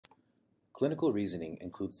Clinical reasoning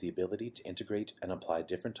includes the ability to integrate and apply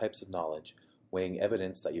different types of knowledge, weighing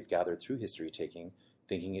evidence that you've gathered through history taking,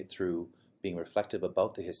 thinking it through, being reflective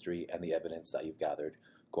about the history and the evidence that you've gathered,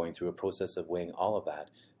 going through a process of weighing all of that,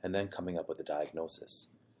 and then coming up with a diagnosis.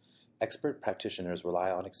 Expert practitioners rely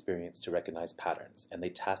on experience to recognize patterns, and they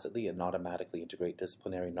tacitly and automatically integrate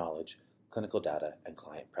disciplinary knowledge, clinical data, and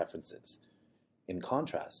client preferences. In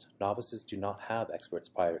contrast, novices do not have experts'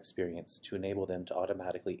 prior experience to enable them to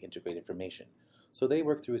automatically integrate information, so they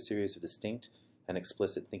work through a series of distinct and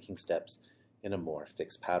explicit thinking steps in a more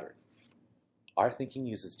fixed pattern. Our thinking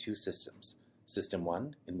uses two systems: System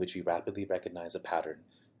 1, in which we rapidly recognize a pattern,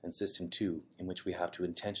 and System 2, in which we have to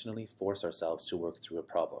intentionally force ourselves to work through a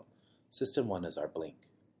problem. System 1 is our blink.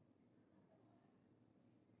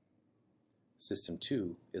 System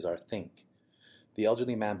 2 is our think. The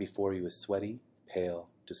elderly man before you is sweaty, pale,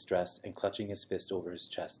 distressed, and clutching his fist over his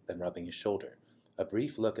chest, then rubbing his shoulder. A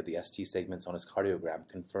brief look at the ST segments on his cardiogram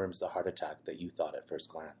confirms the heart attack that you thought at first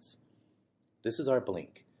glance. This is our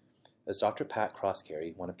blink. As Dr. Pat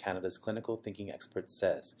Crosscarry, one of Canada's clinical thinking experts,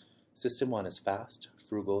 says, System 1 is fast,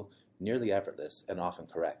 frugal, nearly effortless, and often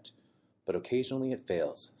correct. But occasionally it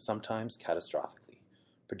fails, sometimes catastrophically.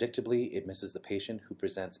 Predictably, it misses the patient who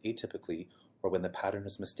presents atypically or when the pattern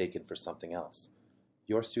is mistaken for something else.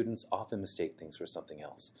 Your students often mistake things for something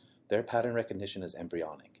else. Their pattern recognition is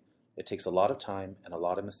embryonic. It takes a lot of time and a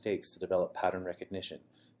lot of mistakes to develop pattern recognition,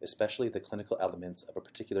 especially the clinical elements of a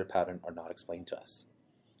particular pattern are not explained to us.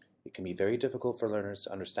 It can be very difficult for learners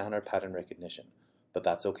to understand our pattern recognition, but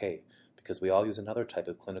that's okay, because we all use another type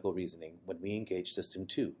of clinical reasoning when we engage System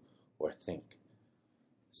 2, or think.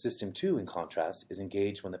 System 2, in contrast, is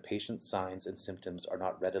engaged when the patient's signs and symptoms are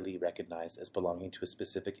not readily recognized as belonging to a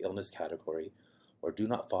specific illness category or do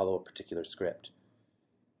not follow a particular script.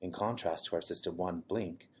 In contrast to our System 1,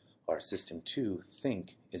 blink, our System 2,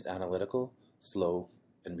 think, is analytical, slow,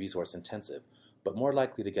 and resource intensive, but more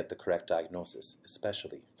likely to get the correct diagnosis,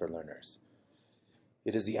 especially for learners.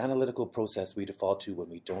 It is the analytical process we default to when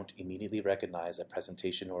we don't immediately recognize a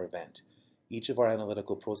presentation or event. Each of our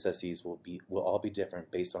analytical processes will all be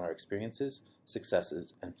different based on our experiences,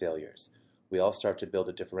 successes, and failures. We all start to build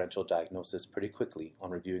a differential diagnosis pretty quickly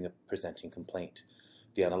on reviewing a presenting complaint.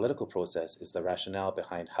 The analytical process is the rationale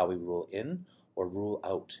behind how we rule in or rule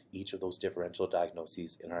out each of those differential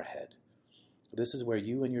diagnoses in our head. This is where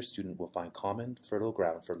you and your student will find common, fertile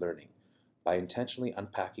ground for learning. By intentionally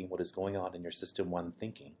unpacking what is going on in your System 1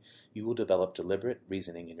 thinking, you will develop deliberate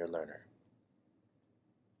reasoning in your learner.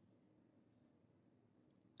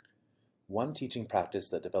 One teaching practice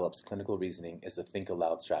that develops clinical reasoning is the think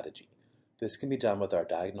aloud strategy. This can be done with our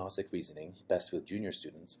diagnostic reasoning, best with junior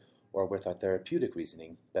students, or with our therapeutic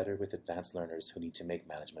reasoning, better with advanced learners who need to make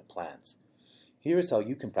management plans. Here is how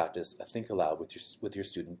you can practice a think aloud with your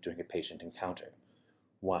student during a patient encounter.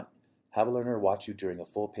 1. Have a learner watch you during a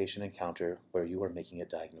full patient encounter where you are making a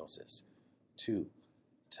diagnosis. 2.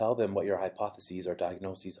 Tell them what your hypotheses or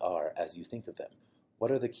diagnoses are as you think of them. What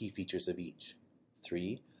are the key features of each?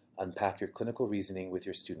 3. Unpack your clinical reasoning with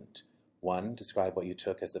your student. 1. Describe what you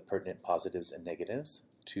took as the pertinent positives and negatives.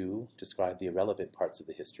 2. Describe the irrelevant parts of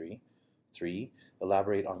the history. 3.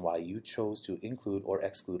 Elaborate on why you chose to include or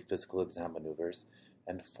exclude physical exam maneuvers.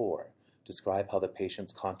 And 4. Describe how the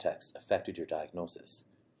patient's context affected your diagnosis.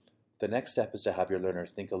 The next step is to have your learner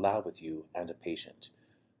think aloud with you and a patient.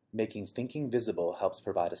 Making thinking visible helps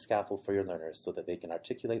provide a scaffold for your learners so that they can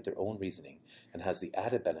articulate their own reasoning and has the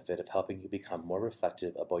added benefit of helping you become more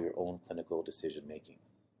reflective about your own clinical decision making.